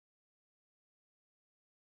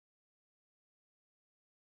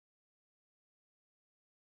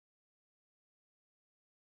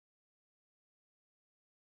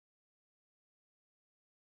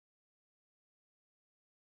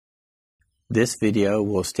This video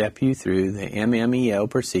will step you through the MMEL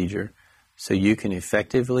procedure so you can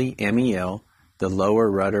effectively MEL the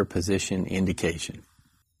lower rudder position indication.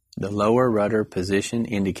 The lower rudder position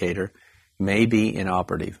indicator may be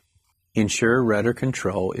inoperative. Ensure rudder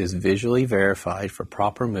control is visually verified for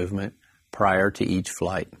proper movement prior to each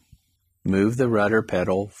flight. Move the rudder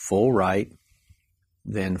pedal full right,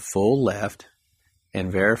 then full left,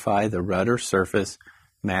 and verify the rudder surface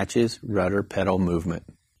matches rudder pedal movement.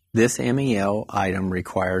 This MEL item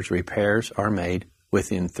requires repairs are made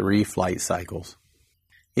within 3 flight cycles.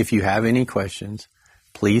 If you have any questions,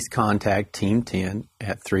 please contact Team 10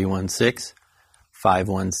 at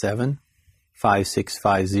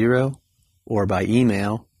 316-517-5650 or by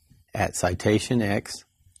email at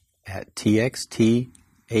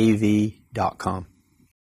citationx@txtav.com.